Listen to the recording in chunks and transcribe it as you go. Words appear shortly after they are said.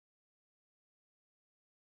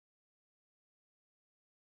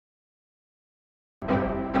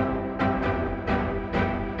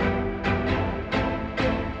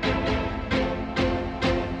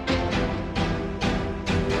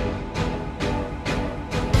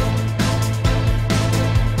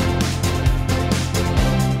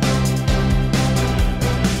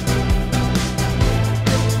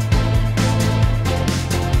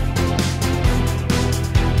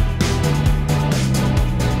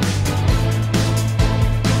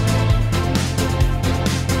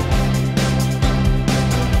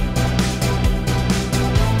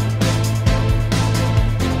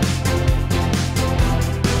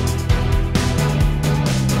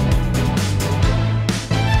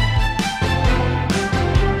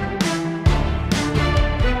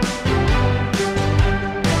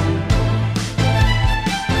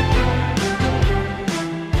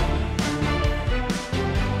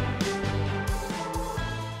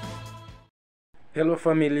Hello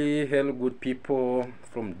family, hello good people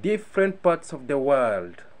from different parts of the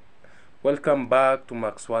world. Welcome back to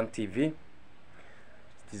Max One TV.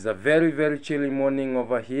 It is a very chilly morning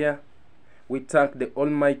over here. We thank the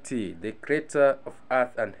Almighty, the creator of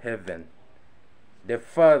earth and heaven, the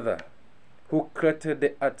Father who created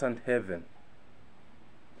the earth and heaven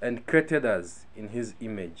and created us in his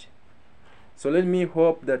image. So let me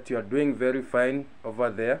hope that you are doing very fine over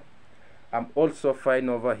there. I'm also fine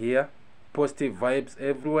over here. Positive vibes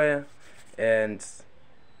everywhere and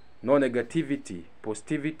no negativity,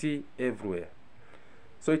 positivity everywhere.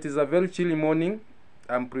 So it is a very chilly morning.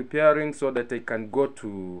 I'm preparing so that I can go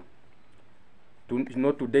to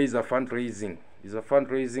today is a fundraising. It's a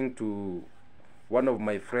fundraising to one of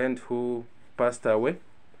my friends who passed away.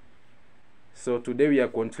 So today we are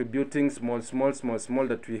contributing small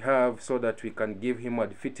that we have so that we can give him a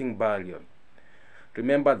fitting burial.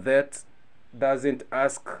 Remember, that doesn't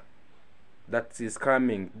ask that is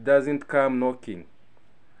coming, doesn't come knocking.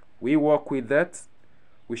 We work with that.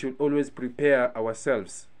 We should always prepare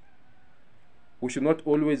ourselves. We should not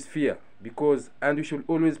always fear, and we should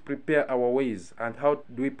always prepare our ways. And how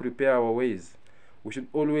do we prepare our ways? We should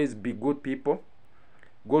always be good people,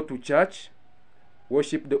 go to church,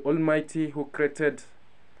 worship the Almighty who created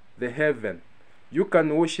the heaven. You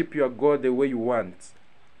can worship your God the way you want.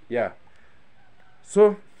 Yeah.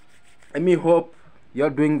 So let me hope you're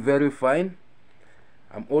doing very fine.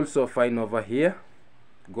 I'm also fine over here.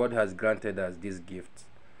 God has granted us this gift.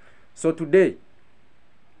 So today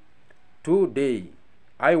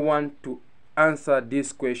I want to answer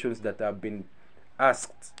these questions that have been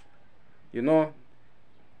asked. You know,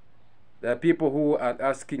 there are people who are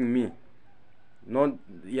asking me,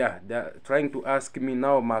 they're trying to ask me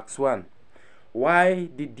now, Max One, why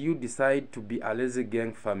did you decide to be a lazy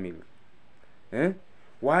gang family?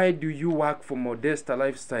 Why do you work for Modesta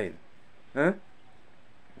lifestyle?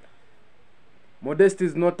 Modesta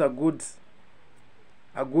is not a good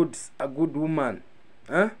woman.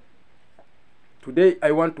 Today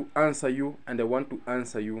I want to answer you, and I want to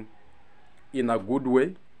answer you in a good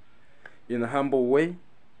way, in a humble way,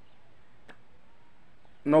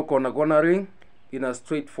 no cornering, in a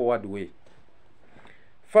straightforward way.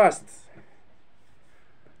 First,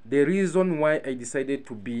 the reason why I decided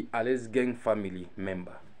to be a Les Gang family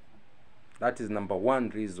member, that is number one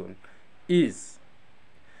reason, is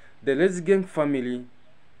the Les Gang family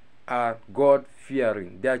are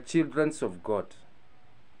God-fearing. They are children of God.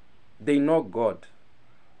 They know God.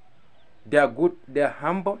 They are good. They are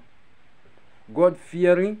humble,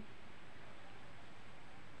 God-fearing,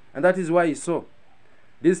 and that is why so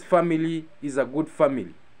this family is a good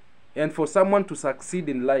family. And for someone to succeed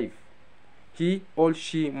in life, he or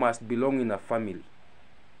she must belong in a family.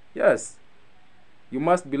 Yes, you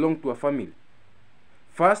must belong to a family.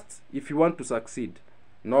 First, if you want to succeed,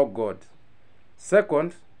 know God.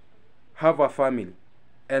 Second, have a family.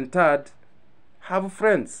 And third, have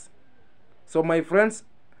friends. So my friends,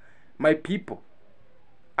 my people,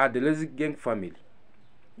 are the Les Gang family.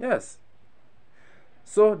 Yes.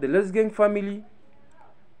 So the Les Gang family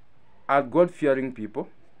are God-fearing people.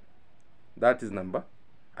 That is number.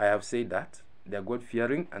 I have said that. They are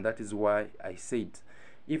God-fearing, and that is why I said,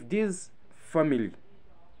 if this family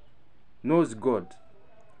knows God,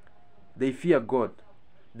 they fear God,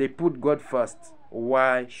 they put God first,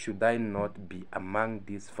 why should I not be among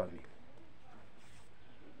this family?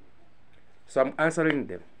 So I'm answering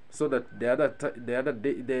them so that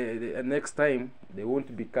the next time they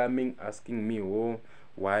won't be coming asking me, oh,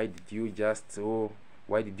 why did you just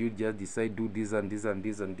decide do this and this and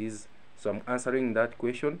this and this? So I'm answering that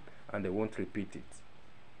question, and I won't repeat it.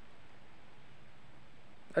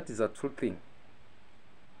 That is a true thing.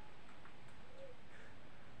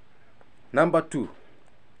 Number two,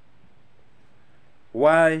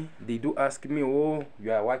 why they do ask me, oh,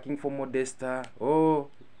 you are working for Modesta, oh,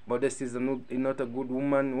 Modesta is not a good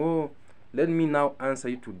woman. Oh, let me now answer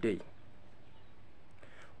you today.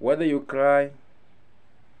 Whether you cry,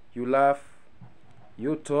 you laugh,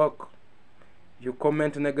 you talk, you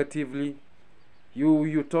comment negatively,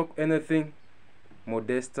 you talk anything,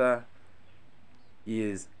 Modesta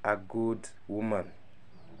is a good woman.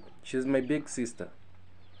 She's my big sister,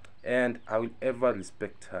 and I will ever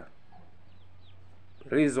respect her.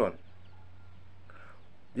 Reason,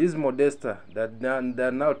 this Modesta that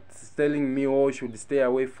they're now telling me, oh, should stay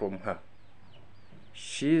away from her.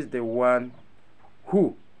 She's the one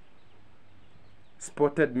who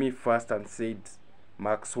spotted me first and said,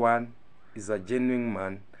 Max One is a genuine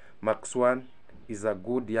man. Max One is a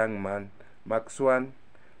good young man. Max One,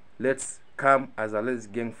 let's come as a Les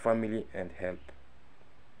Gang family and help.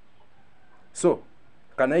 So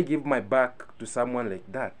Can I give my back to someone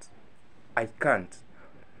like that? I can't.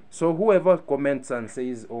 So whoever comments and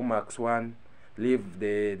says, "Oh, Max One, leave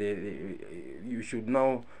you should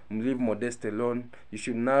now leave Modeste alone. You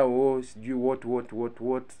should now do what?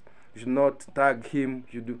 You should not tag him.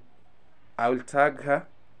 You do." I'll tag her.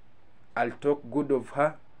 I'll talk good of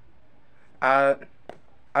her.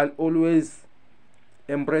 I'll always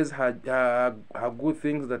embrace her good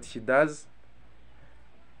things that she does.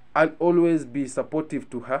 I'll always be supportive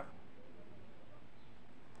to her.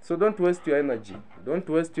 So don't waste your energy. Don't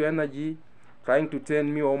waste your energy trying to tell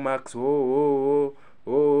me, "Oh, Max,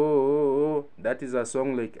 that is a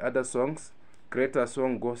song like other songs." Create a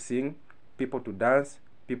song, go sing, people to dance,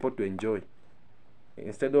 people to enjoy.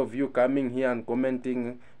 Instead of you coming here and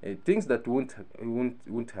commenting things that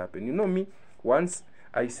won't happen. You know me, once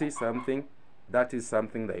I say something, that is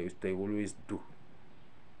something that I always do.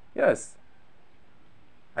 Yes,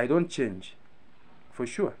 I don't change. For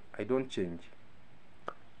sure, I don't change.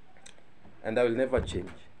 And I will never change.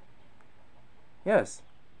 Yes.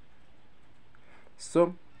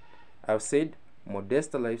 So, I've said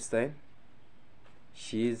Modesta lifestyle.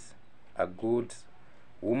 She's a good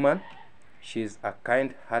woman. She's a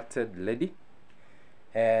kind-hearted lady.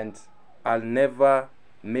 And I'll never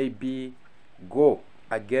maybe go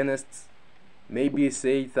against, maybe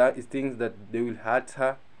say things that they will hurt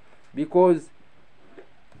her. Because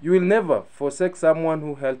you will never forsake someone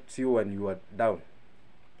who helps you when you are down.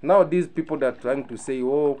 Now these people that are trying to say,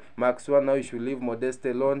 "Oh, Max One, now you should leave Modeste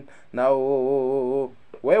alone." Now,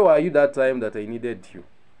 where were you that time that I needed you?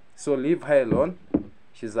 So leave her alone.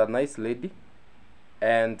 She's a nice lady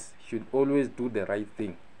and should always do the right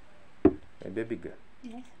thing. My baby girl.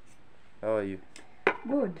 Yes. How are you?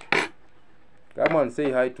 Good. Come on,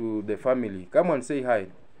 say hi to the family. Come on, say hi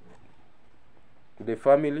to the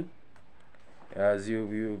family as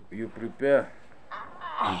you prepare.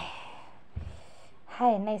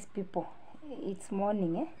 Hi, nice people. It's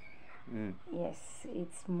morning, eh? Yes,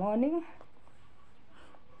 it's morning.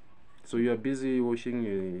 So you are busy washing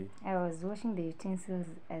your... I was washing the utensils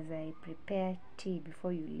as I prepare tea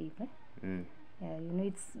before you leave, eh? Yeah, you know,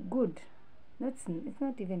 it's good. It's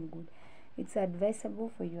not even good. It's advisable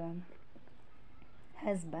for your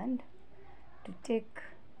husband to take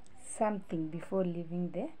something before leaving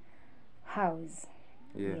the house.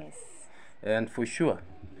 Yeah. Yes. And for sure,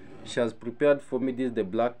 she has prepared for me the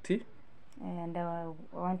black tea. And I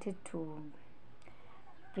wanted to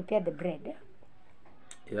prepare the bread.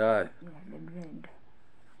 Yeah. The bread.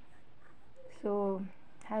 So,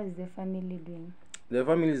 how is the family doing? The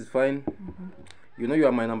family is fine. You know you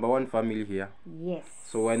are my number one family here. Yes.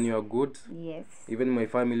 So when you are good, yes, even my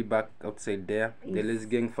family back outside there, the Les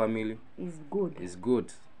Gang family is good. Is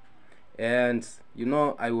good. And you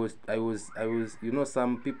know, I was you know,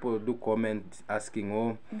 some people do comment asking,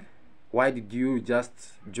 "Oh, why did you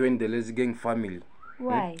just join the Les Gang family?"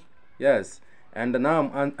 Why? Yes. And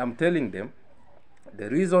now I'm telling them the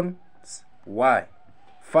reasons why.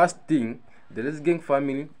 First thing, the Les Gang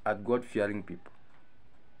family are God-fearing people.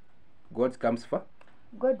 God comes first.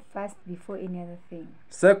 God first before any other thing.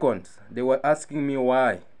 Second, they were asking me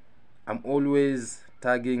why I'm always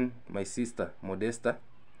tagging my sister Modesta.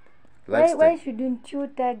 Why shouldn't you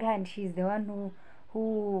tag her? And she's the one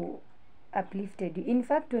who uplifted you. In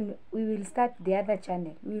fact, when we will start the other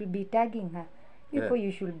channel, we will be tagging her.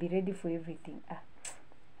 You should be ready for everything.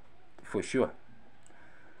 For sure.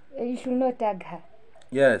 You should not tag her.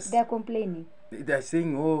 Yes. They're complaining. They're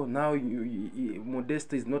saying, "Oh, now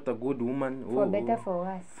Modesta is not a good woman. For better, for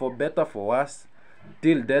worse. For better, for worse.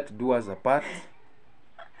 Till death do us apart."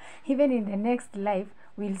 Even in the next life,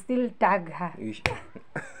 we'll still tag her.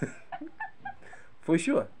 For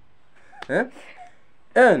sure.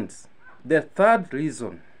 And the third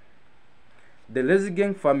reason, the Les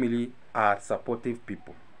Gang family are supportive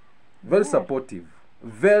people. Very supportive.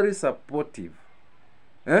 Very supportive.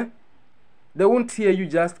 They won't hear you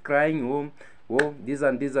just crying, oh, this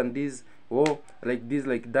and this and this, oh, like this,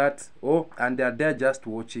 like that, oh, and they are there just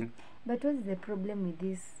watching. But what's the problem with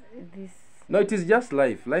this? No, it is just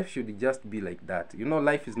life. Life should just be like that. You know,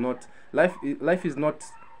 life is not is not.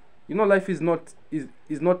 You know, life is not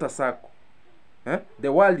a circle.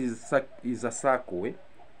 The world is a circle. Is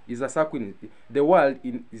a circle. The world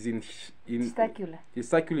is circular. Is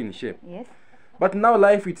circular in shape. Yes. But now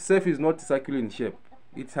life itself is not circular in shape.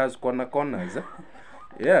 It has corners.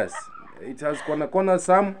 Yes, it has corners.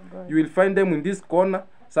 Some you will find them in this corner.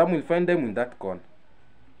 Some will find them in that corner.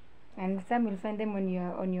 And some will find them on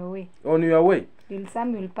your way. On your way.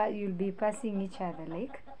 You'll be passing each other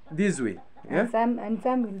like this way. Yeah. And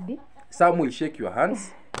some will be. Some will shake your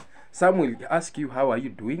hands. Some will ask you, "How are you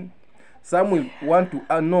doing?" Some will want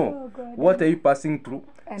to know what are you passing through.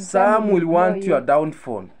 And Some will want your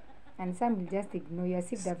downfall. And some will just ignore you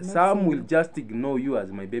as if they've not Some seen will you. just ignore you,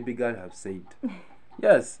 as my baby girl have said.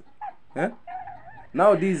 Yes.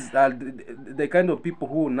 Now these are the kind of people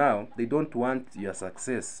who now they don't want your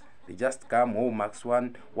success. They just come, oh Max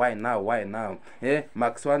One, why now? Why now?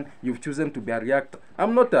 Max One, you've chosen to be a reactor.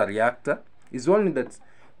 I'm not a reactor. It's only that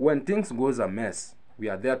when things goes a mess, we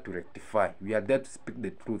are there to rectify. We are there to speak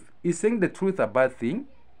the truth. Is saying the truth a bad thing?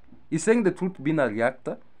 Is saying the truth being a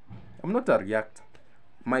reactor? I'm not a reactor.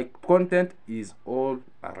 My content is all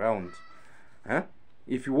around.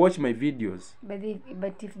 If you watch my videos, but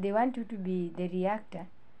if they want you to be the reactor,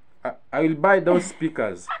 I will buy those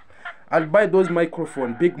speakers. I'll buy those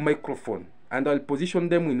microphone, big microphone, and I'll position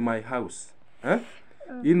them in my house.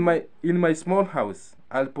 In my small house,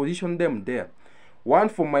 I'll position them there. One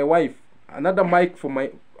for my wife, another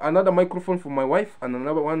microphone for my wife, and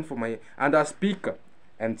another one for and a speaker,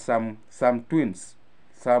 and some tunes.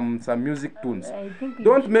 Some music tunes.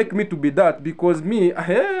 Don't make me to be that, because me,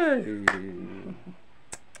 hey,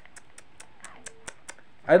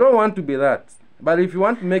 I don't want to be that. But if you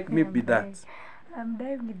want to make me be that, I'm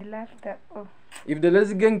dying with laughter. Oh. If the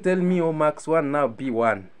lazy gang tell me, oh Max One, now be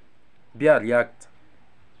one, be a react,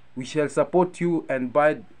 we shall support you and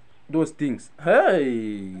buy those things.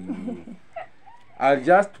 Hey, I'll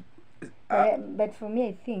just. But for me,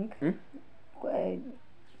 I think.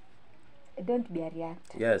 Don't be a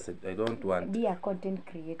reactor. Yes, I don't want. Be a content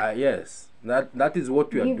creator. Yes, that is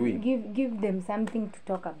what you are doing. Give them something to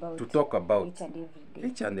talk about. To talk about. Each and every day.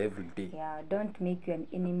 Each and every day. Yeah, don't make your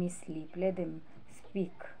enemy sleep. Let them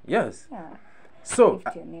speak. Yes. Yeah. So,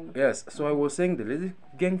 yes. So I was saying the Lazy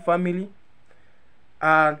Gang family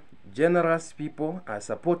are generous people, are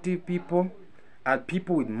supportive people, are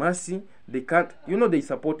people with mercy. They can't, they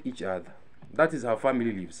support each other. That is how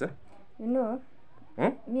family lives.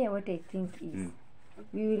 Me, what I think is,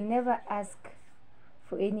 we will never ask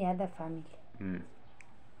for any other family.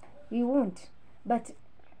 We won't. But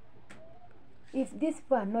if these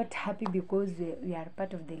people are not happy because we are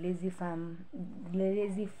part of the lazy family,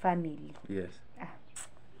 yes,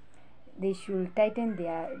 they should tighten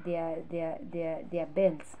their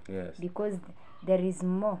belts. Yes, because there is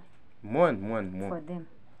more and more for them.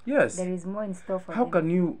 Yes, there is more in store for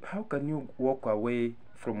them. How can you walk away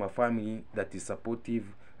from a family that is supportive,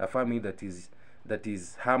 a family that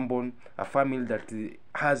is humble, a family that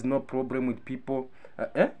has no problem with people?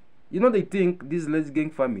 They think this Lazy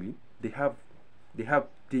Gang family, they have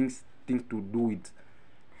things to do with.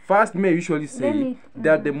 First, may usually say they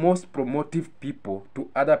are the most promotive people to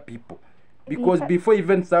other people, because before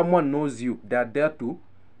even someone knows you, they are there to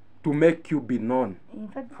make you be known. In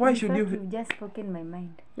fact, you've just spoken my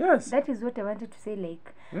mind. Yes, that is what I wanted to say.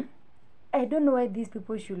 Like, I don't know why these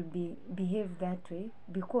people should behave that way,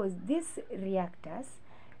 because these reactors,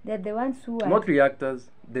 they're the ones who are not reactors.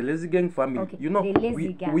 The Lazy Gang family. Okay,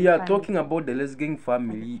 we are talking about the Lazy Gang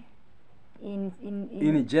family in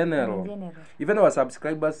general. Even our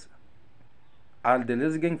subscribers are the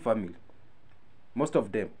Lazy Gang family. Most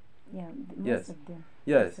of them. Yeah, most of them.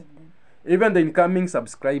 Yes. Most of them. Even the incoming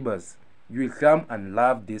subscribers, you will come and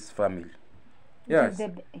love this family. Yes.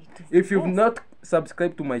 If you've not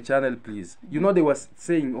subscribed to my channel, please. They were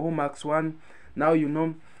saying, oh Max One, now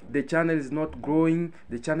the channel is not growing.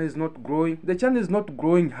 The channel is not growing. The channel is not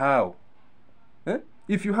growing how?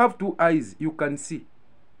 If you have two eyes, you can see.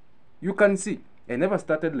 You can see. I never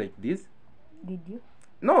started like this. Did you?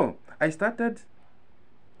 No, I started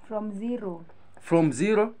from zero. From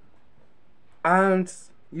zero. And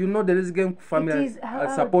the Lazy Gang family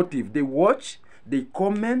are supportive. They watch, they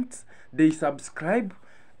comment, they subscribe.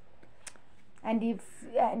 And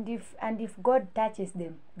if God touches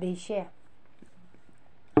them, they share.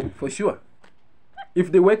 For sure.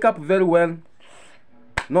 If they wake up very well,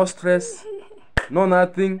 no stress, no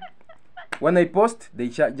nothing, when I post, they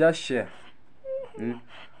just share.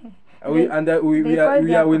 We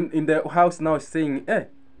are in the house now saying,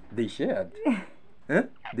 they shared.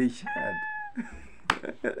 They shared.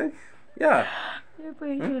 Yeah.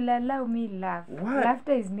 People should allow me laugh. Why?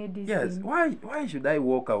 Laughter is medicine. Yes. Why should I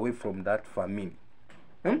walk away from that family?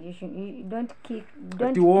 You don't kick.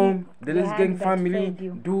 Don't kick the Lazy Gang family.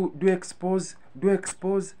 Do expose.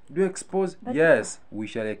 Yes, we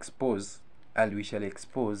shall expose, and we shall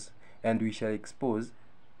expose, and we shall expose.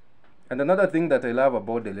 And another thing that I love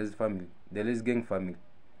about the Lazy Gang family,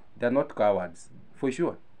 they're not cowards, for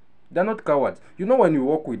sure. They're not cowards. When you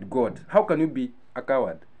walk with God, how can you be a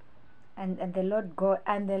coward? And the Lord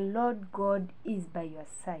God is by your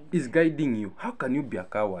side. Is guiding you. How can you be a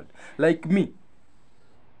coward? Like me.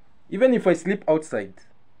 Even if I sleep outside,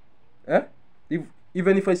 Eh?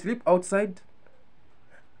 Even if I sleep outside,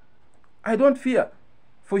 I don't fear,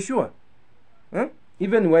 for sure. Huh?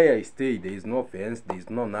 Even where I stay, there is no fence, there is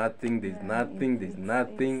no nothing, there's nothing, there's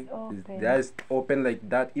nothing. It's just open like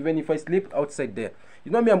that. Even if I sleep outside there,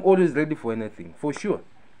 you know me, I'm always ready for anything, for sure.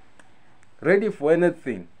 Ready for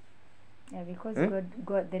anything. Yeah, because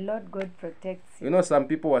God, the Lord God protects you. You know, some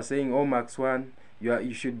people are saying, "Oh, Max One,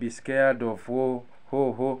 you should be scared of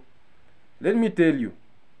ho." Let me tell you,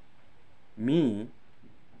 me,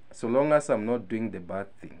 so long as I'm not doing the bad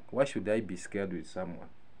thing, why should I be scared with someone?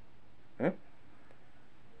 Huh?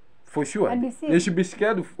 For sure, they should be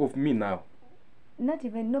scared of me now. Not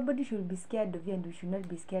even, nobody should be scared of you, and we should not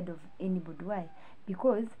be scared of anybody. Why?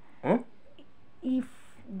 Because if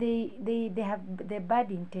they have the bad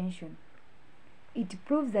intention, it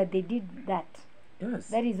proves that they did that. Yes.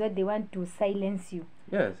 That is what they want, to silence you.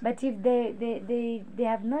 Yes. But if they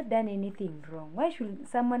have not done anything wrong, why should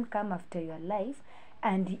someone come after your life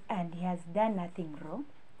and he has done nothing wrong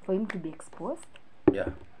for him to be exposed? Yeah.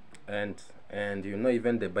 And you know,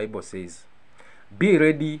 even the Bible says, be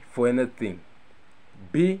ready for anything.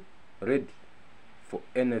 Be ready for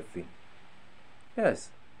anything.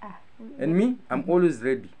 Yes. And me, I'm always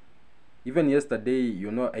ready. Even yesterday,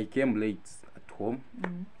 you know, I came late at home.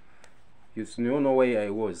 You know where I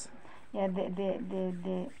was. Yeah,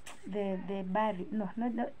 the burial. No,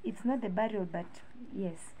 it's not the burial, but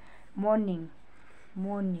yes, morning.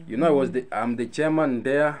 You know, I'm the chairman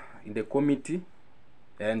there in the committee,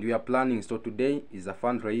 and we are planning. So today is a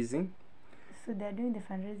fundraising. So they're doing the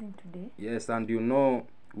fundraising today. Yes, and you know,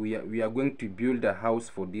 we are going to build a house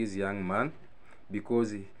for this young man,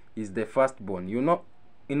 because he's the firstborn. You know,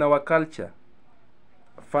 in our culture,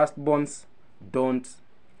 firstborns don't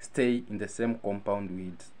stay in the same compound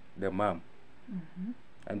with the mom.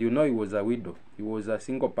 And you know, he was a widow. He was a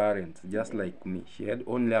single parent, just like me. She had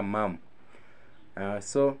only a mom.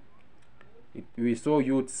 So we saw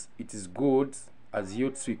youths, it is good as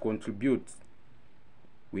youths we contribute.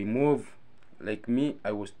 We move, like me,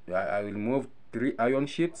 I will move 3 iron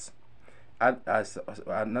sheets. As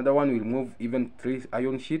another one will move even 3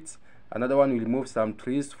 iron sheets. Another one will move some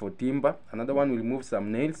trees for timber. Another one will move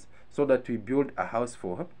some nails, so that we build a house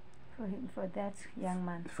for her. For that young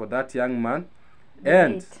man. For that young man.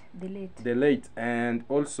 The late. And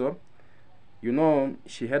also, you know,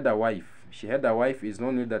 she had a wife. She had a wife. Is not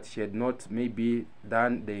only that she had not maybe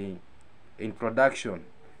done the introduction,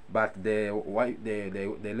 but the wife,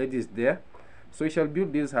 the lady is there. So we shall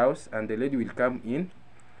build this house, and the lady will come in,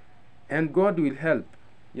 and God will help.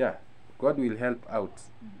 Yeah, God will help out.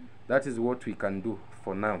 That is what we can do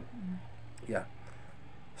for now. Yeah.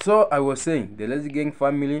 So I was saying, the Lazy Gang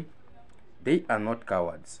family, they are not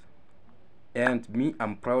cowards. And me,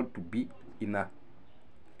 I'm proud to be in a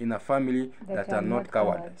family that are not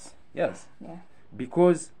cowards. Yes. Yeah.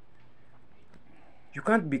 Because you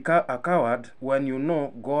can't be a coward when you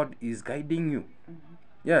know God is guiding you.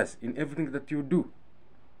 Yes, in everything that you do.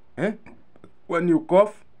 When you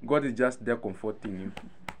cough, God is just there comforting you.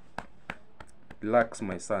 Relax,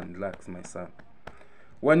 my son. Relax, my son.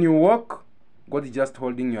 When you walk, God is just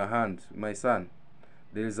holding your hand, my son.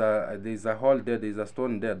 There is a hole there. There is a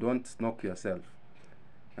stone there. Don't knock yourself.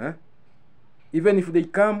 Even if they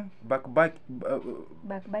come backbiting,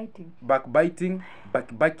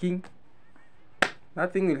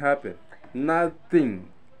 nothing will happen. Nothing.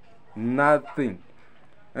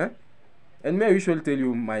 And may I usually tell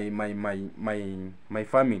you, my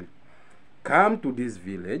family, come to this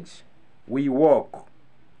village. We walk.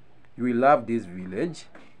 You will love this village,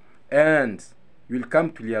 and you will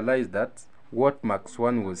come to realize that what Max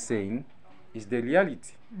One was saying is the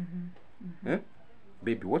reality.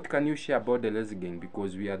 Baby, what can you share about the Lazy Gang?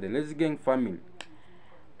 Because we are the Lazy Gang family.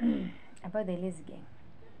 About the Lazy Gang,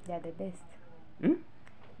 they are the best.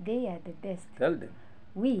 They are the best. Tell them.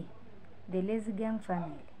 We, the Lazy Gang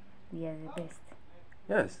family, we are the best.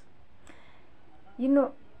 Yes. You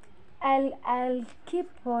know, I'll keep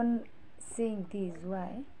on saying this.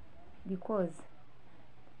 Why? Because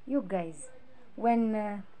you guys,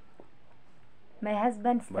 when my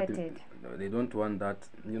husband started, they don't want that.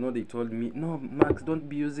 You know, they told me, no, Max, don't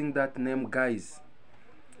be using that name, guys.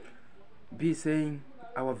 Be saying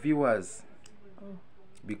our viewers.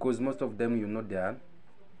 Because most of them, you know, they are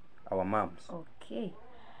our moms. Okay.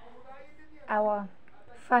 Our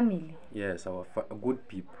family. Yes, our good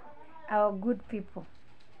people. Our good people.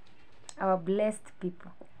 Our blessed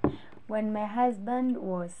people. When my husband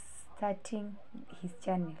was starting his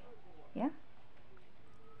channel, yeah?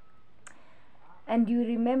 And you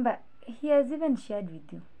remember, he has even shared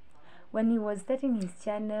with you, when he was starting his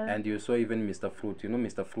channel. And you saw even Mr. Fruit. You know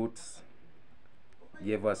Mr. Fruits?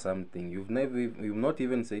 gave her something. You've not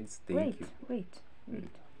even said thank you. Wait.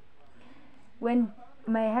 When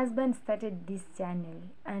my husband started this channel,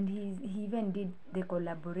 and he even did the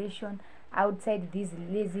collaboration outside this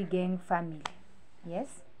lazy gang family, yes,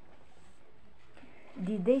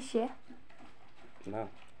 did they share? No.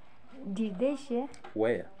 Did they share?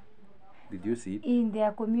 Where? Did you see it? In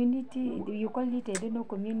their community. You call it, I don't know,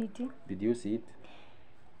 community. Did you see it?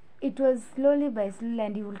 It was slowly by slowly,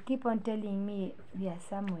 and he will keep on telling me, we are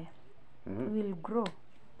somewhere. We'll grow.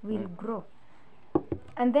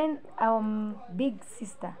 And then our big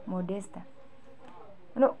sister, Modesta.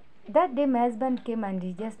 That day my husband came and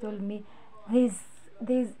he just told me, there's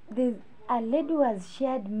a lady who has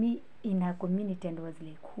shared me in her community, and was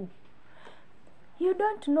like, who? You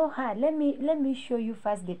don't know her. Let me show you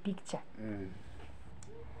first the picture.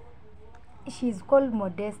 She's called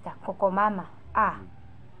Modesta, Coco Mama.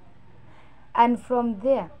 And from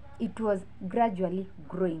there, it was gradually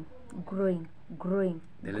growing.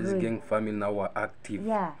 The lazy gang family now were active.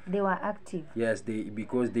 Yeah, they were active. Yes,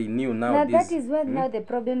 because they knew now. Now that is when now the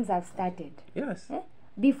problems have started. Yes.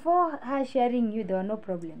 Before her sharing you, there were no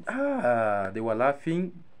problems. They were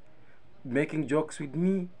laughing, making jokes with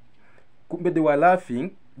me. But they were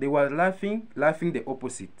laughing the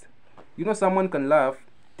opposite. You know, someone can laugh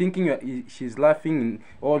thinking she's laughing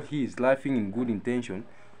he is laughing in good intention,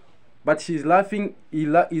 but he's laughing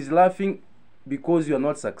because you're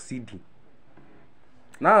not succeeding.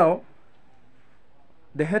 Now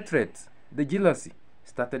the hatred, the jealousy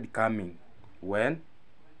started coming when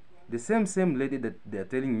the same lady that they're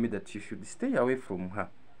telling me that you should stay away from her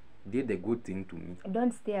did a good thing to me.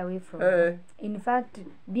 Don't stay away from her. In fact,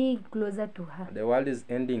 be closer to her. The world is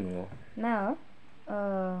ending. Now,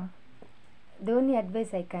 the only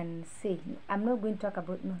advice I can say, I'm not going to talk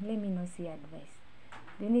about, let me not say advice.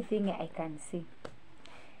 The only thing I can say,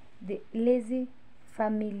 the lazy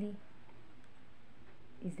family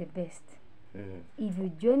is the best. If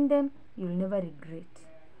you join them, you'll never regret.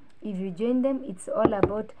 If you join them, it's all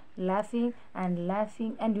about laughing, and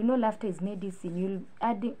you know laughter is medicine. You'll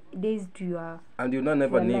add days to your and you know,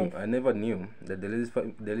 I never knew that the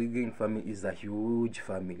lazy family is a huge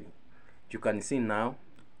family. You can see now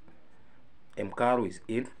Mkaro is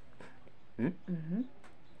in.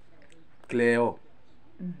 Cleo.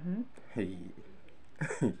 Hey.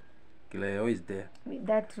 Cleo is there.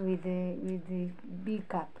 That with the big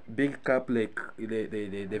cap. Big cap, like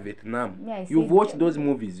the Vietnam. Yeah, you've watched those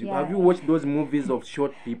movies. Have you watched those movies of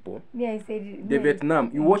short people? Yeah, I said the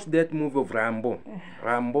Vietnam. You watched that movie of Rambo.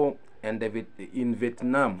 Rambo and in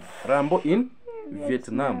Vietnam. Rambo in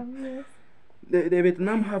Vietnam. Yes. The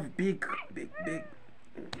Vietnam have big.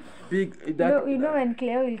 That, you know when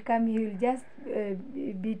Cleo will come, he will just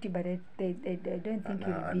beat you, but I don't think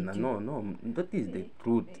he will beat you. No, that is the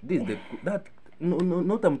truth.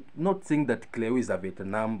 I'm not saying that Cleo is a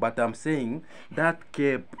Vietnam, but I'm saying that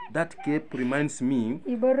cape reminds me.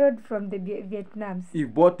 He borrowed from the Vietnams. He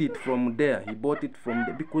bought it from there.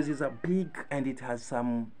 Because it's a big, and it has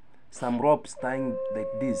some ropes tying like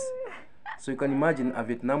this. So you can imagine a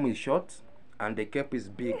Vietnam is short and the cape is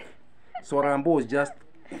big. So Rambo was just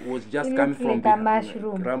coming from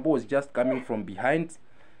behind. Rambo was just coming from behind,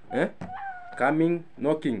 coming,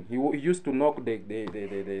 knocking. He used to knock the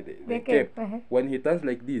cape. When he turns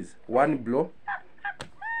like this, one blow.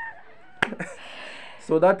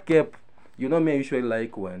 So that cape, you know me, I usually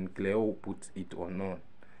like when Cleo puts it on,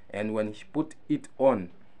 and when she put it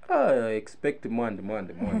on, I expect more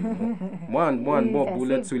bullets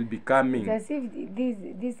will be coming. It's as if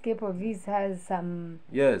this cape of his has some.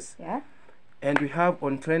 Yes. Yeah. And we have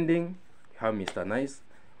on trending, we have Mr. Nice,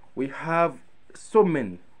 we have so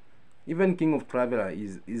many. Even King of Traveler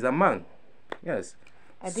is a man. Yes.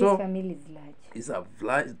 This family is large. It's a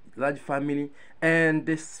large family, and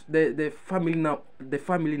the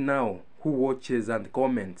family now who watches and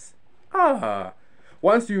comments.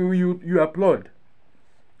 Once you applaud,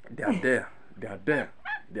 they are there.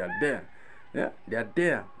 Yeah, they are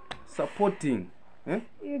there supporting.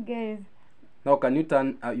 You guys. Now can you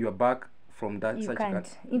turn your back from that? You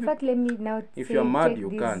can't. In fact, let me now. If you're mad, you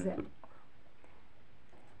can.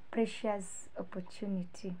 Precious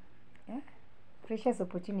opportunity. Yeah? Precious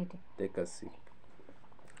opportunity. Take a sip.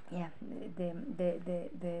 Yeah, the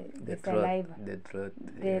saliva.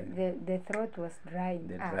 The throat was drying.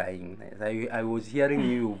 Drying. I was hearing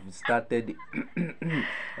you started.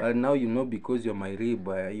 Now you know, because you're my rib.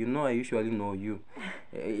 You know, I usually know you.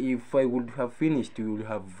 If I would have finished, you would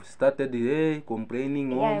have started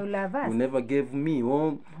complaining. Yeah, I will have asked. You never gave me.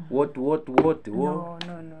 What? No.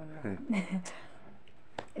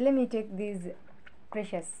 Let me take this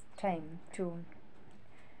precious time to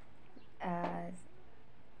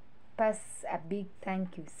pass a big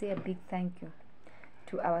thank you, say a big thank you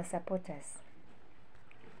to our supporters.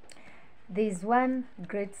 There is one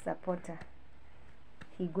great supporter.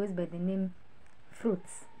 He goes by the name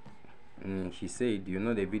Fruits. She said, you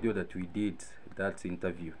know the video that we did, that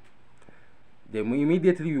interview. Then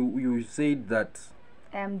immediately you said that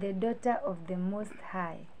I am the daughter of the Most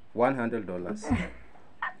High. $100.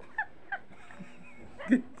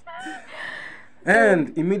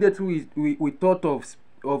 And immediately we thought of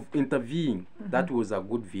interviewing. That was a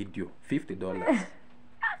good video, $50.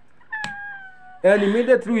 And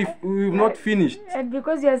immediately we've not finished. And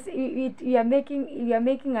because you are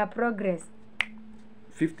making a progress.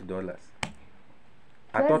 $50.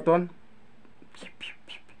 A total.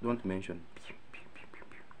 Don't mention.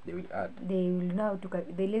 They will add. They will know how to.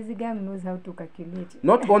 The lazy gang knows how to calculate.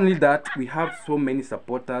 Not only that, we have so many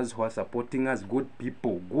supporters who are supporting us. Good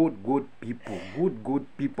people, good people, good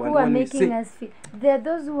people. Who are making us feel. There are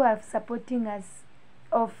those who are supporting us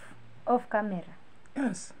off camera.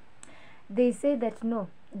 Yes. They say that no,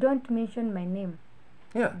 don't mention my name.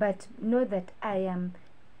 Yeah. But know that I am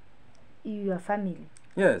your family.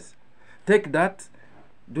 Yes. Take that.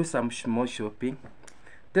 Do some small shopping.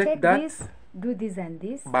 Take that. This, do this and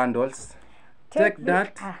this. Bundles. Take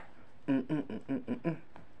that.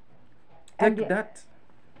 Take that.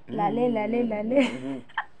 Lale.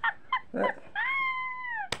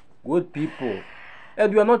 Good people.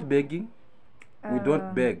 And we are not begging. We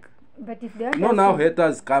don't beg. But if they now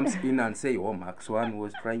haters comes in and say, oh, Max One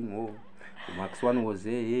was trying, oh, Max One was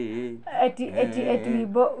we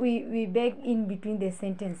beg in between the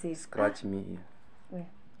sentences. Scratch me here. Where?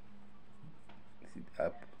 Sit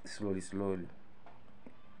up slowly.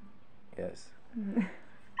 Yes.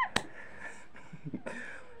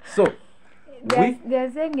 So they are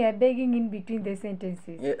saying you are begging in between the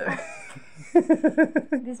sentences. Yeah.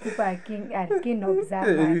 These people are keen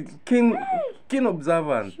observant. Keen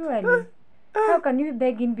observant. Surely. How can you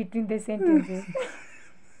beg in between the sentences?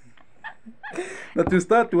 That you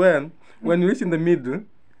start when you reach in the middle.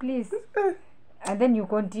 Please. And then you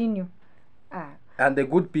continue. And the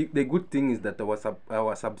good thing is that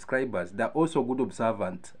our subscribers, they're also good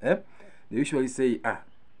observant. They usually say,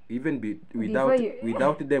 even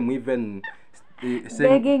without them even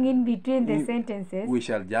begging in between the sentences, we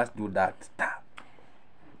shall just do that.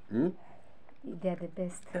 They're the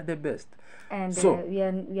best. They're the best. And so we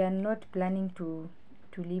are not planning to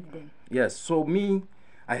leave them. Yes. So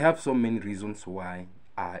I have so many reasons why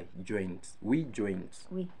I joined. We joined.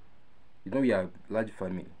 We. You know, we are a large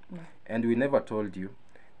family. Yeah. And we never told you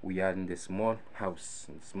we are in the small house.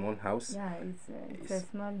 Yeah, it's a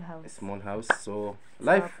small house. A small house. So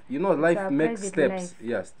life, life makes steps. Life.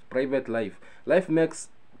 Yes, private life. Life makes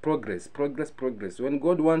progress. When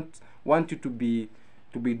God wants you to be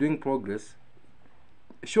doing progress,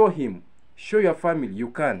 show Him. Show your family. You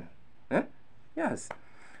can. Yes.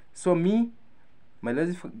 So my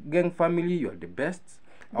lazy gang family, you are the best.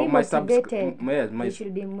 Be motivated. You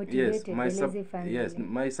should be motivated. Yes,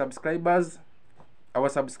 my subscribers, our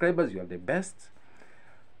subscribers, you are the best.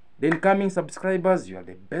 The incoming subscribers, you are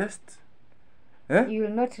the best. You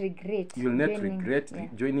will not regret. You will not regret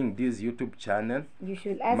joining this YouTube channel. You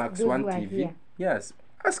should ask Max those One who are TV. Here. Yes,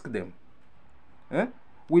 ask them.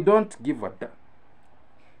 We don't give a damn.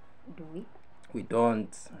 Do we? We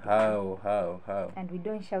don't. How? And we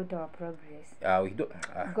don't shout our progress. We don't.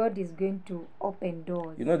 God is going to open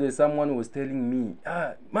doors. You know, there's someone who was telling me,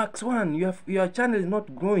 Max One, your channel is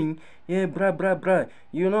not growing. Yeah, bra.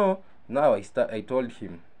 You know. Now I told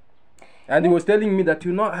him, and he was telling me that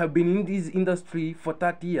I've been in this industry for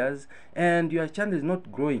 30 years, and your channel is not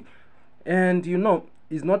growing, and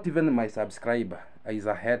he's not even my subscriber. He's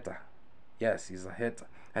a hater. Yes, he's a hater,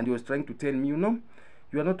 and he was trying to tell me, you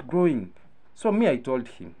are not growing. So I told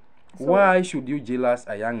him, why should you jealous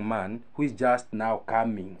a young man who is just now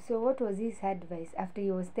coming? So what was his advice after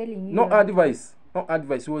he was telling you? No advice.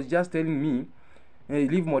 He was just telling me, hey,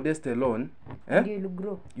 leave Modeste alone. And you will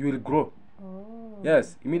grow. You will grow. Oh.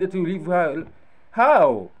 Yes, immediately you leave her.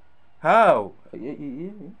 How? How? I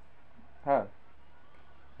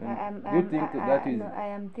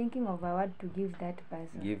am thinking of a word to give that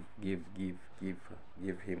person. Give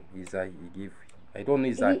him. I don't know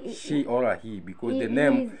is a she or a he, because the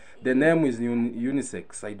name is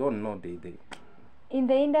unisex. I don't know the in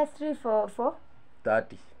the industry for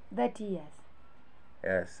 30 years.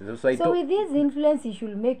 Yes. So with his influence, he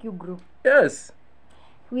should make you grow. Yes.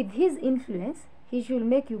 With his influence, he should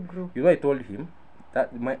make you grow. I told him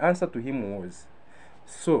that my answer to him was,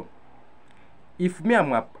 so if me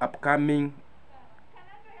I'm an upcoming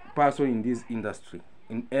person in this industry,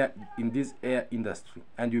 in this air industry,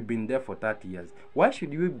 and you've been there for 30 years. Why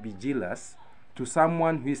should you be jealous to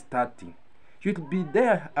someone who is starting? You should be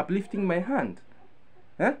there uplifting my hand,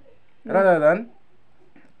 rather than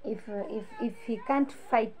if he can't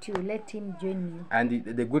fight you, let him join you. And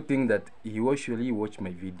the good thing that he usually watch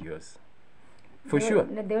my videos. For sure.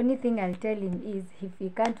 The only thing I'll tell him is, if he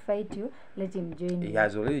can't fight you, let him join you. He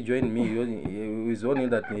has already joined me. It's only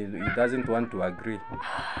that he doesn't want to agree.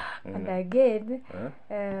 And again,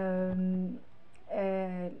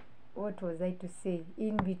 what was I to say?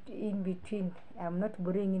 In between, I'm not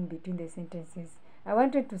boring in between the sentences. I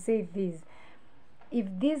wanted to say this. If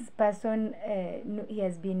this person, he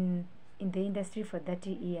has been in the industry for 30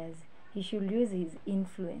 years, he should use his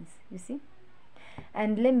influence, you see?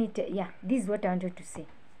 And let me tell this is what I wanted to say.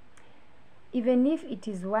 Even if it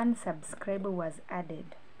is 1 subscriber was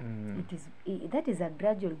added, that is a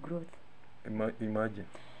gradual growth. Imagine.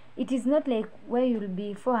 It is not like where you'll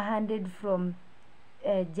be 400 from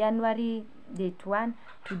January date 1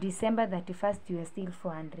 to December 31st, you are still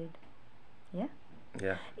 400. Yeah.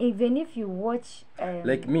 Even if you watch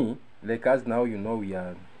like me, like us now, we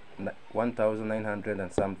are 1,900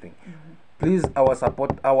 and something. Please, our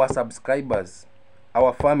subscribers,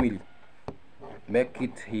 our family, make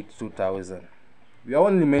it hit 2,000. We are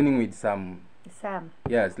only remaining with some.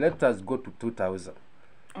 Yes, let us go to 2,000.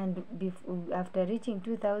 And after reaching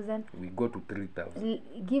 2,000, we go to 3,000.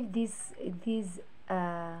 Give this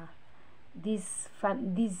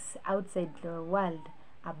outside the world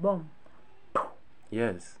a bomb.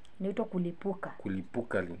 Yes. Naitwa kulipuka.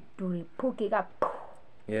 Tulipuke ka.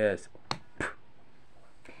 Yes.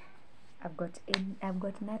 I've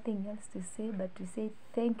got nothing else to say but to say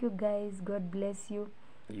thank you guys. God bless you.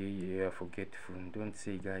 You are forgetful. Don't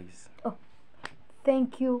say guys. Oh,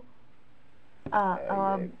 thank you.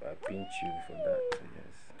 I pinch you for that.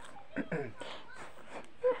 Yes.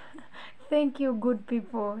 Thank you, good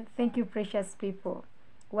people. Thank you, precious people.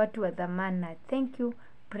 What were the manner? Thank you,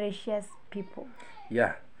 precious people.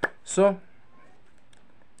 Yeah. So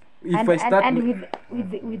if I start with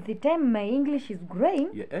the time my English is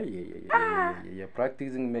growing. Yeah.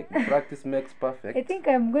 Practice makes perfect. I think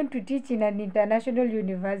I'm going to teach in an international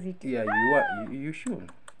university. Yeah, you should.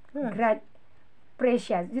 Yeah.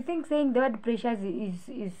 Precious. You think saying the word precious is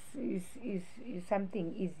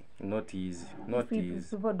something easy? Not easy.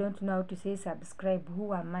 People don't know how to say subscribe.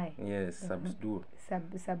 Who am I? Yes, subscribe.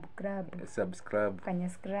 Subscribe. Fanya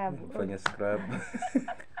scrub.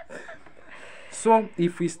 So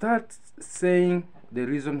if we start saying the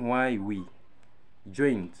reason why we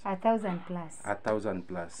joined 1,000 plus. 1,000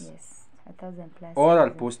 plus. Yes, 1,000 plus. All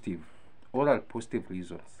are positive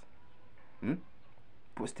reasons.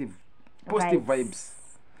 Positive vibes.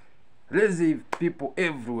 Lazy people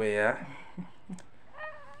everywhere.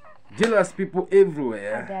 Jealous people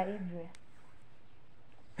everywhere. They are everywhere.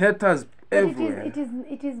 Haters everywhere.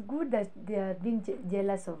 It is good that they are being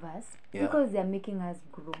jealous of us, because they are making us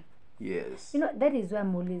grow. Yes. That is why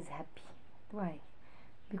I'm always happy. Why?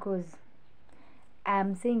 Because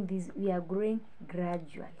I'm saying this, we are growing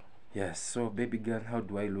gradually. Yes. So baby girl, how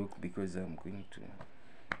do I look? Because I'm going to.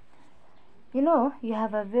 You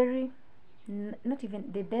have a very, not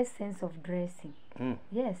even the best sense of dressing.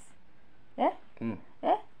 Yes. Yeah. Thank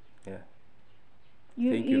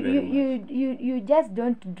you very much. You just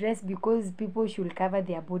don't dress because people should cover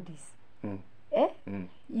their bodies.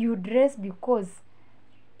 You dress because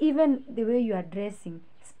even the way you are dressing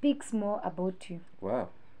speaks more about you. Wow,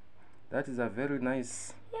 that is a very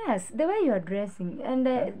nice. Yes, the way you are dressing. And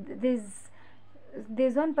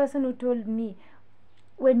there's one person who told me,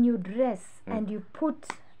 when you dress and you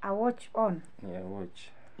put a watch on. Yeah,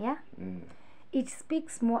 watch. Yeah. It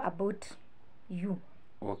speaks more about you.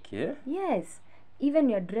 Okay. Yes. Even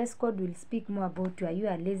your dress code will speak more about you. Are you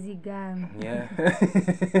a lazy gang? Yeah.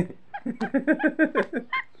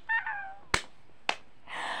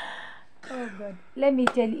 Oh God. Let me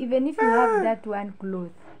tell you, even if you have that one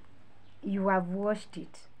cloth, you have washed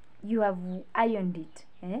it, you have ironed it,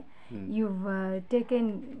 you've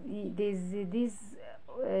taken this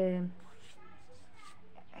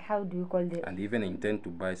how do you call it? And even intend to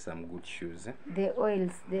buy some good shoes. The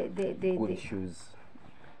oils, the good shoes.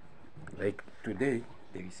 Like today,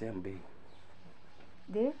 they say I'm big.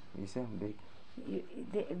 You say I'm big.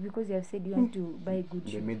 Because you have said you want to buy good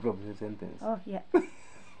shoes. The middle of the sentence. Oh yeah.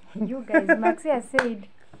 You guys, Maxi has said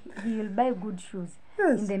he will buy good shoes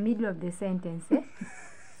in the middle of the sentence.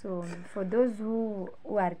 So for those who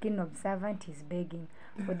are keen observant, he's begging.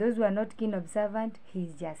 For those who are not keen observant,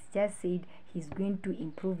 he's just said he's going to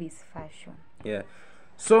improve his fashion. Yeah.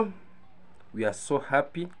 So we are so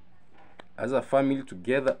happy as a family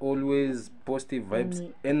together, always positive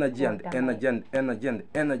vibes, energy and energy and energy and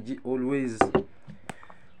energy always.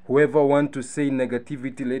 Whoever want to say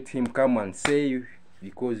negativity, let him come and say,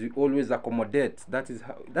 because we always accommodate. That is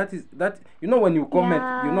you know, when you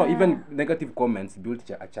comment, you know, even negative comments build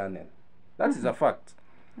a channel. That is a fact.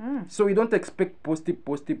 So we don't expect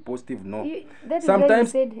positive, no.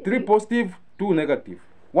 Sometimes 3 positive, 2 negative,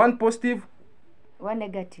 1 positive, 1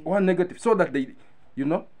 negative, 1 negative, so that they, you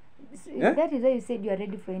know. That is why you said you are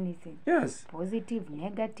ready for anything. Yes. Positive,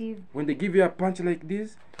 negative. When they give you a punch like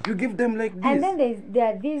this, you give them like this. And then there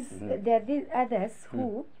are these others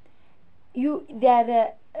who they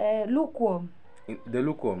are lukewarm. The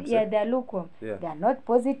lukewarm. Yeah, they are lukewarm. Yeah. They are not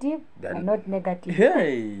positive. They are not negative.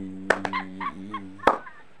 Hey.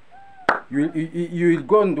 You will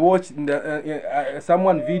go and watch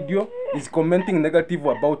someone video is commenting negative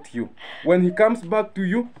about you. When he comes back to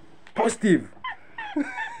you, positive.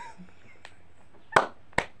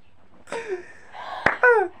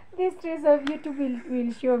 This trace of YouTube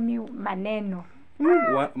will show me maneno.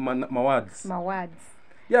 My words. My words.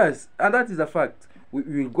 Yes, and that is a fact. We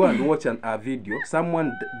will go and watch a video.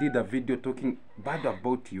 Someone did a video talking bad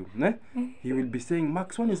about you. Ne? He will be saying,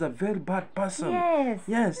 Max One is a very bad person. Yes.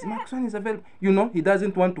 Yes, Max One is a very... You know, he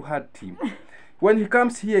doesn't want to hurt him. When he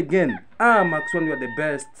comes here again, Max One, you are the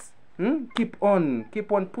best. Keep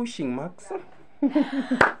on pushing, Max.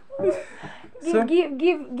 So, give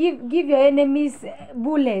your enemies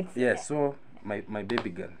bullets. Yes, so my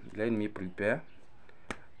baby girl, let me prepare.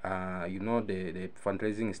 You know, the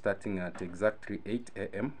fundraising is starting at exactly 8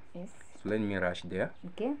 a.m. Yes. So let me rush there.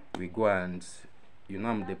 Okay. We go and, you know,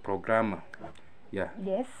 I'm the programmer. Yeah.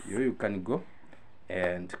 Yes. You can go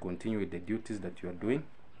and continue with the duties that you are doing.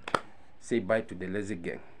 Say bye to the lazy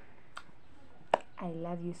gang. I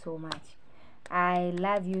love you so much. I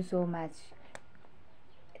love you so much.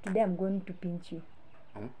 Today I'm going to pinch you.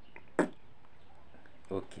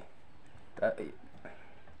 Okay.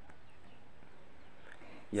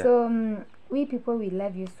 Yeah. So we people, we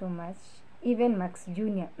love you so much. Even Max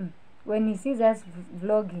Jr. When he sees us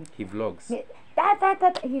vlogging, he vlogs.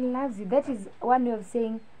 He loves you. That is one way of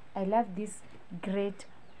saying I love these great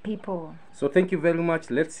people. So thank you very much.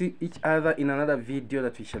 Let's see each other in another video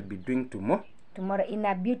that we shall be doing tomorrow. Tomorrow in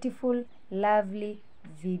a beautiful, lovely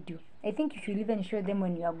video. I think you should even show them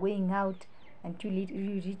when you are going out until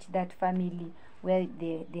you reach that family where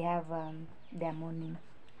they have their morning.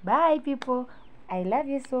 Bye, people. I love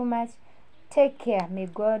you so much. Take care. May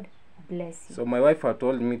God bless you. So my wife had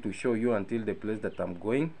told me to show you until the place that I'm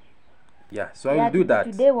going. Yeah, so I will do that.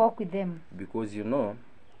 Today walk with them. Because you know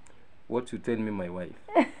what you tell me, my wife.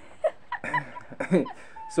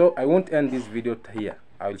 So I won't end this video here.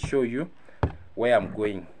 I will show you where I'm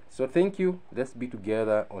going. So thank you. Let's be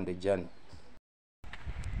together on the journey.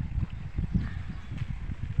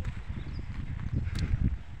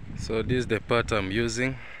 So this is the part I'm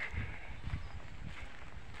using.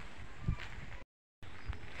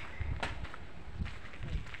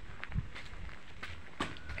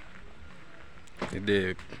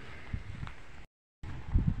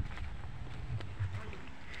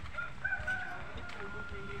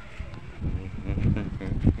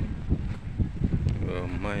 Oh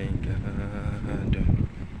my God.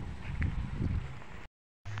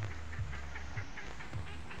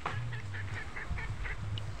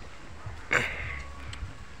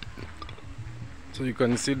 So you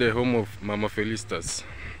can see the home of Mama Felicitas.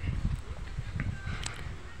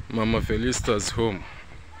 Mama Felicitas' home.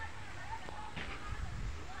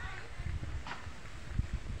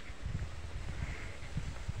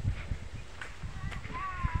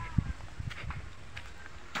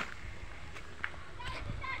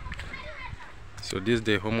 So this is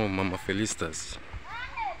the home of Mama Felicitas.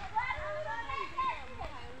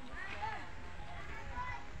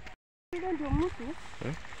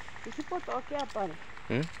 Usipotokea pale.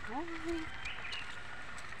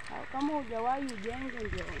 Kama hujawahi ujenge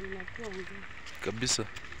ndio inakuwa ngumu. Kabisa.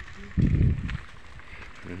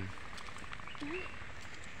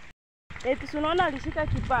 Eti unaona alishika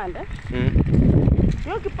kipande.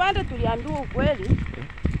 Hiyo kipande tuliambiwa ukweli.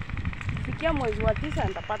 Fikia mwezi wa 9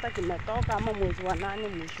 nitapata kimetoka ama mwezi wa 8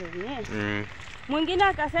 mwishoni. Mwingine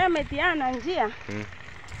akasema eti ana njia.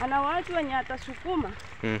 Ana watu wenye atasukuma.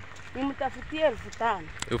 Nimtafutie 1500.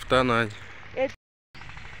 1500 aje.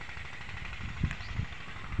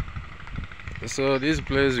 So this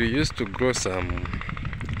place we used to grow some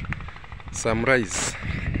rice.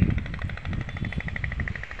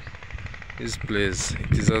 This place,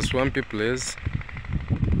 it is a swampy place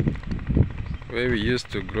where we used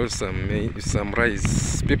to grow some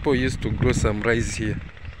rice. People used to grow some rice here.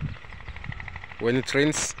 When it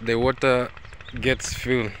rains, the water gets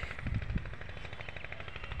filled.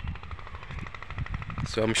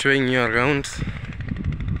 So I'm showing you around,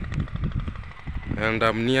 and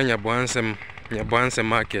I'm near Nyabohanse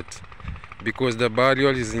market, because the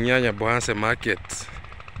burial is near Nyabohanse market.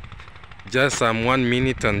 Just 1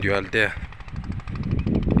 minute and you are there.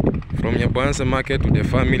 From Nyabohanse market to the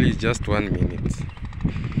family is just 1 minute.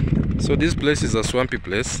 So this place is a swampy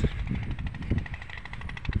place,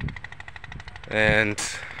 and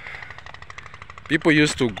people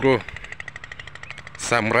used to grow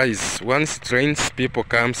some rice. Once it rains, people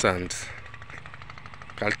comes and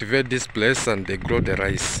cultivate this place and they grow the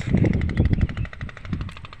rice.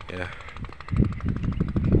 Yeah.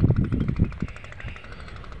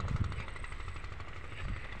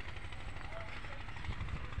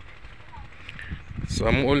 So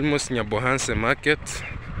I'm almost Nyabohanse market.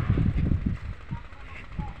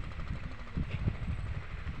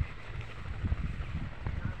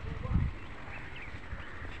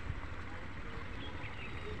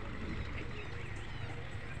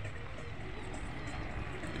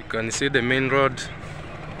 You can see the main road,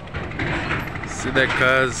 see the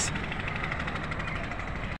cars.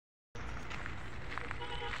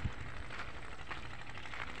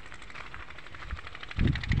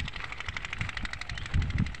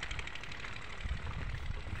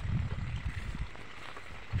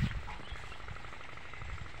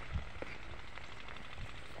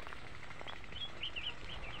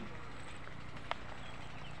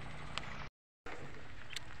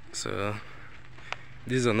 So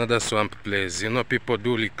this is another swamp place. You know, people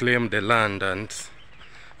do reclaim the land and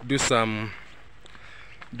do some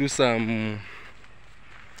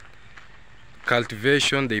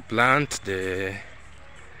cultivation. They plant the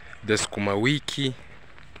sukuma wiki.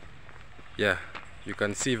 Yeah, you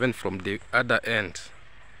can see even from the other end.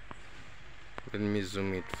 Let me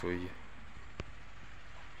zoom it for you.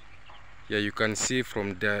 Yeah, you can see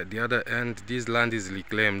from the other end, this land is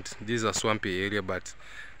reclaimed. This is a swampy area, but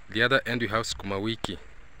the other end you have sukuma wiki.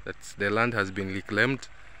 That's the land has been reclaimed.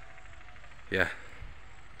 Yeah,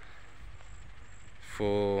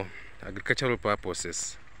 for agricultural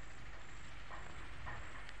purposes.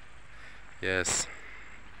 Yes.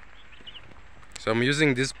 So I'm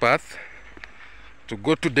using this path to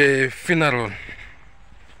go to the funeral.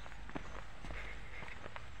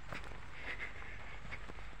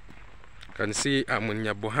 You can see I'm in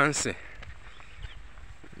Nyabohanse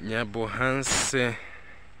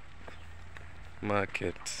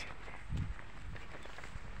market.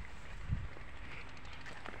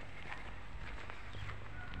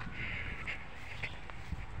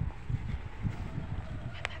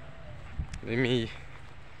 Let me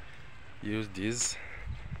use this.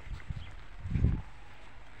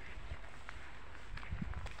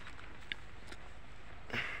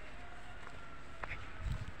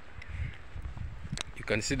 You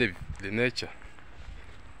can see the nature.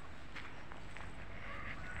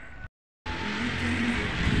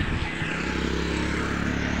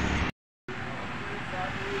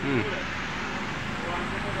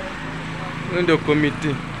 In the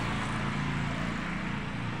committee.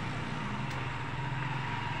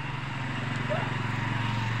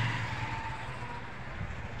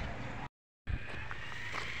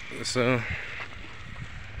 So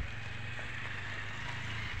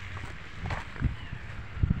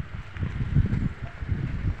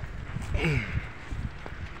I'm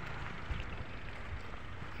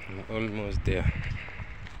almost there.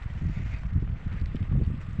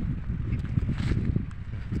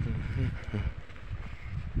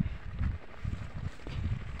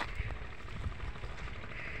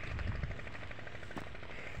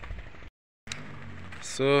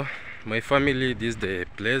 So my family, this is the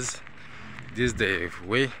place, this is the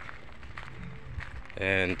way,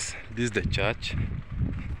 and this is the church.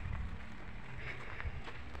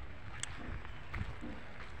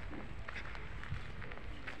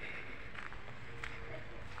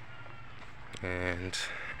 And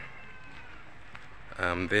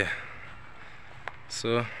I'm there.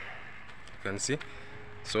 So you can see,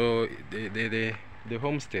 so the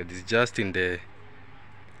homestead is just in the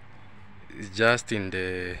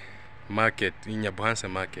market, in Nyabohanse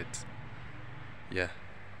market. Yeah,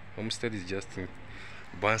 homestead is just in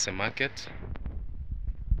Nyabohanse market.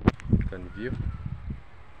 You can view.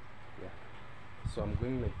 Yeah, so I'm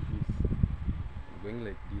going like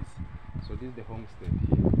this. So this is the homestead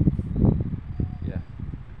here. Yeah,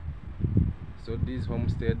 so this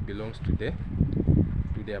homestead belongs to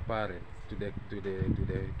their parents, to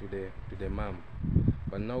the mom.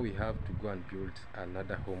 But now we have to go and build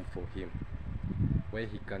another home for him, where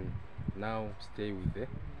he can now stay with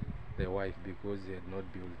the wife, because he had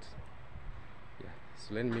not built.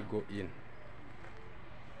 So let me go in.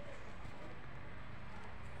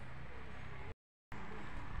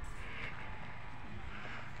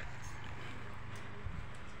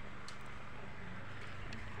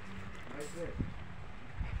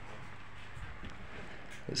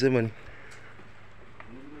 What's that money?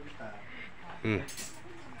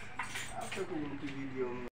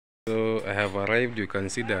 So I have arrived. You can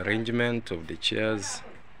see the arrangement of the chairs.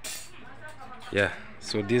 Yeah,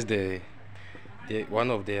 so this the one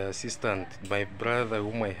of the assistant, my brother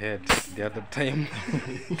whom I had the other time.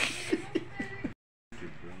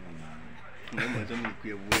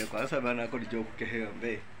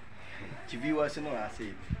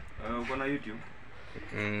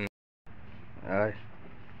 Aye.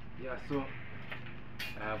 Yeah, so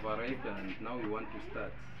I have arrived and now we want to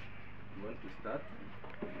start.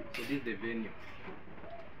 So this is the venue.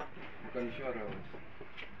 You can show around.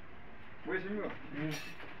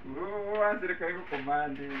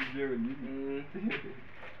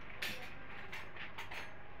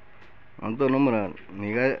 Anto nomra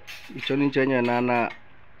niga ichoni chanya nana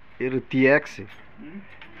iru TX.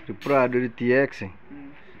 Riprado iru TX.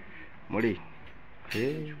 Mori.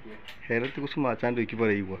 Hera tu kusuma chando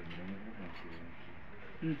ikibara igwa.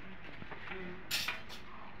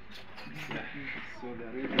 So the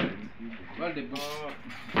arrangement. All the books.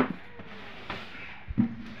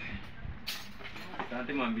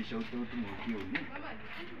 Tante mambisha utoto mokio ni.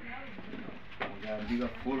 Unaambiwa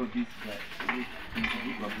follow this guy.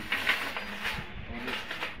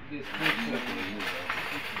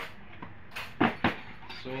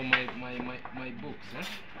 So my books, eh?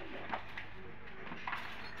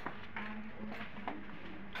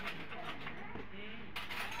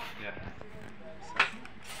 Yeah.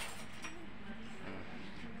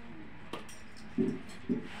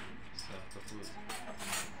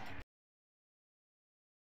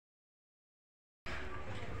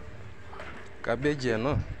 Cabbage,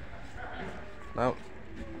 no? Now,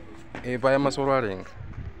 if I am a soaring.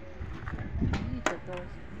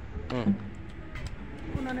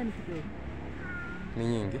 Ni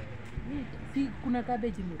nyingi? Si kuna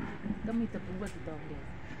cabbage mingi. Kama itapungua tutaongeza.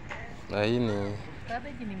 Na hii ni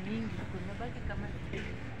Cabbage ni mingi, kuna baki kama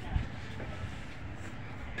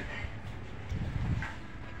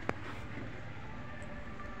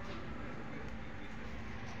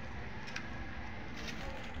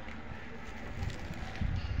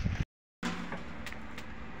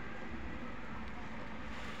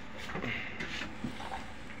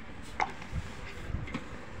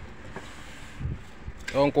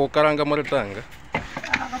onko karanga moretanga.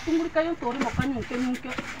 Akatungulika yo tori nyuke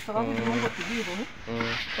sababu viungo tulivo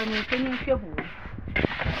nyuke bu.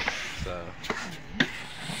 Sawa.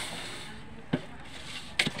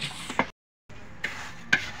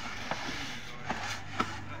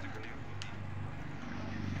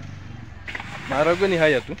 Maharagwe ni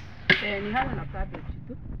haya tu? Ni haya na cabbage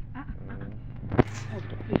tu.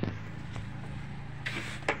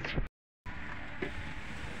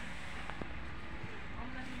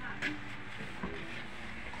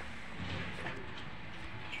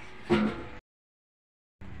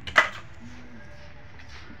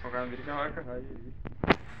 Pokoknya mereka makan aja.